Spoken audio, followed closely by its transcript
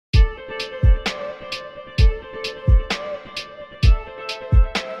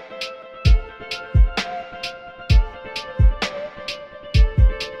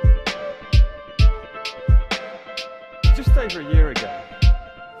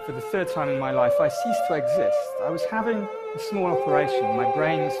For the third time in my life, I ceased to exist. I was having a small operation. My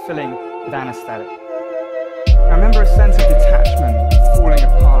brain was filling with anesthetic. I remember a sense of detachment, falling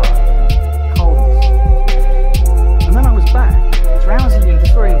apart, and coldness. And then I was back, drowsy and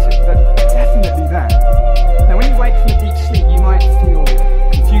disoriented, but definitely there. Now, when you wake from a deep sleep, you might feel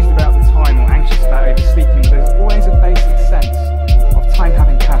confused about the time or anxious about oversleeping, but there's always a basic sense of time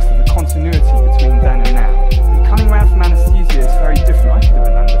having passed, of the continuity between then and now. And coming around from anesthesia is very different. I could have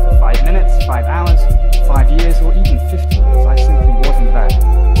been under for 5 minutes, 5 hours, 5 years, or even 50 years. I simply wasn't there.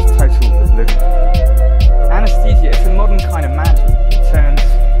 It was total oblivion. Anesthesia is a modern kind of magic. It turns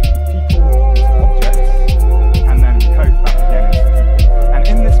people into objects, and then we hope back again into people. And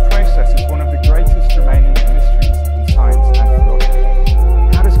in this process is one of the greatest remaining mysteries in science and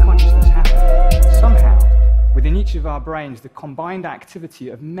philosophy. How does consciousness happen? Somehow, within each of our brains, the combined activity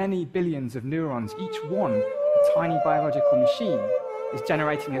of many billions of neurons, each one a tiny biological machine, is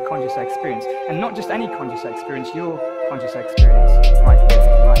generating a conscious experience. And not just any conscious experience, your conscious experience right here,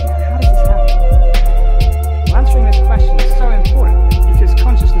 right now. How does this happen? Well, answering this question is so important because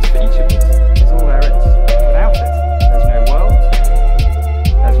consciousness for each of us is all there is. Without it, there's no world,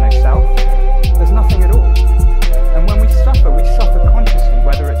 there's no self, there's nothing at all. And when we suffer consciously,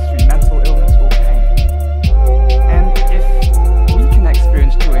 whether it's through mental illness or pain. And if we can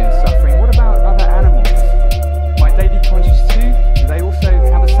experience joy and suffering, what about other animals? Might they be conscious too? Do they also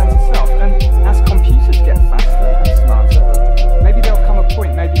have a sense of self? And as computers get faster and smarter, maybe there'll come a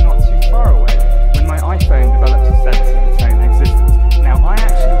point, maybe not too far away, when my iPhone develops a sense of its own existence. Now, I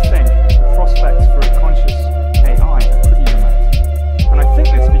actually think the prospects for a conscious AI are pretty remote. And I think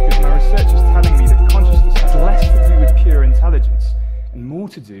this because my research is telling me that consciousness has less to do with pure intelligence and more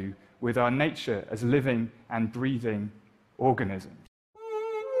to do with our nature as living and breathing organisms.